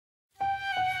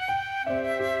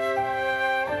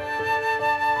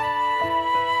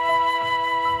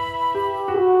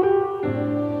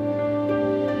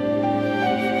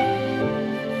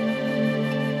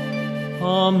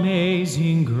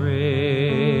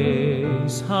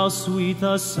how sweet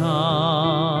the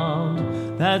sound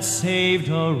that saved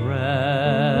a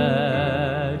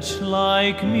wretch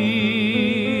like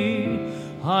me.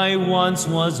 I once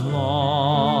was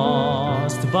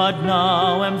lost, but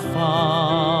now am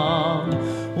found,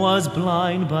 was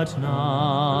blind, but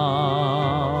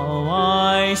now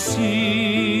I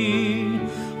see.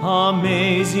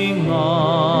 Amazing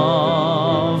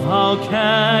love, how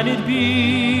can it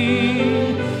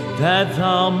be that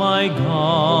thou, my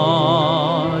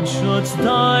God, shouldst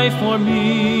die for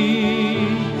me?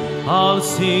 I'll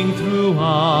sing throughout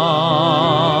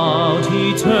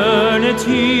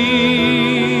eternity.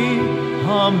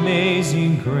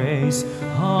 Amazing grace,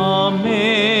 amazing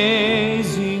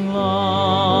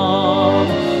love.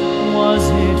 Was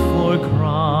it for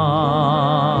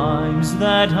crimes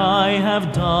that I have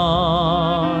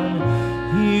done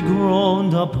He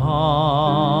groaned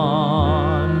upon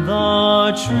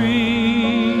the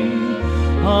tree?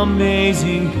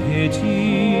 Amazing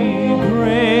pity,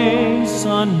 grace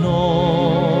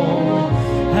unknown,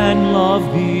 and love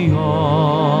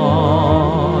beyond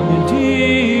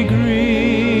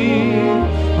degree.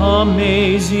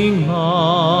 Amazing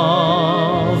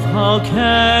love, how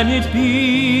can it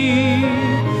be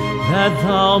that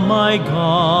thou, my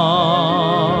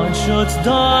God, shouldst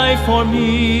die for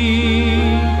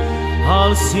me?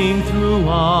 I'll sing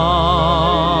throughout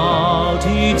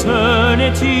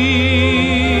eternity.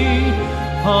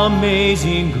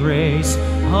 Amazing grace,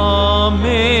 amazing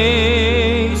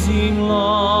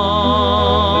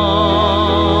love.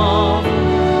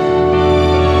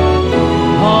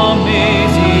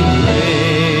 Amazing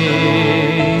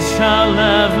grace shall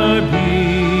ever be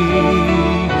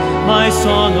my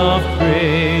song of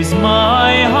praise,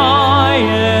 my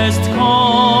highest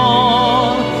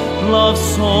call. Love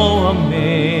so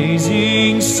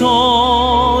amazing,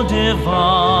 so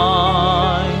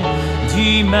divine,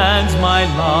 demands my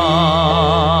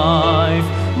life,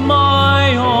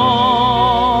 my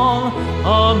all.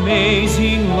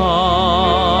 Amazing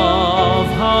love,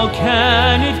 how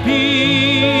can it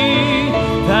be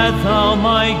that thou,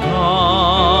 my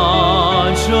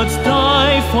God, shouldst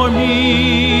die for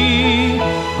me?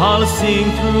 I'll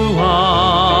sing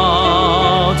throughout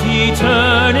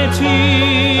eternity.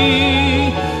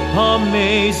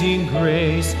 Amazing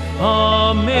grace,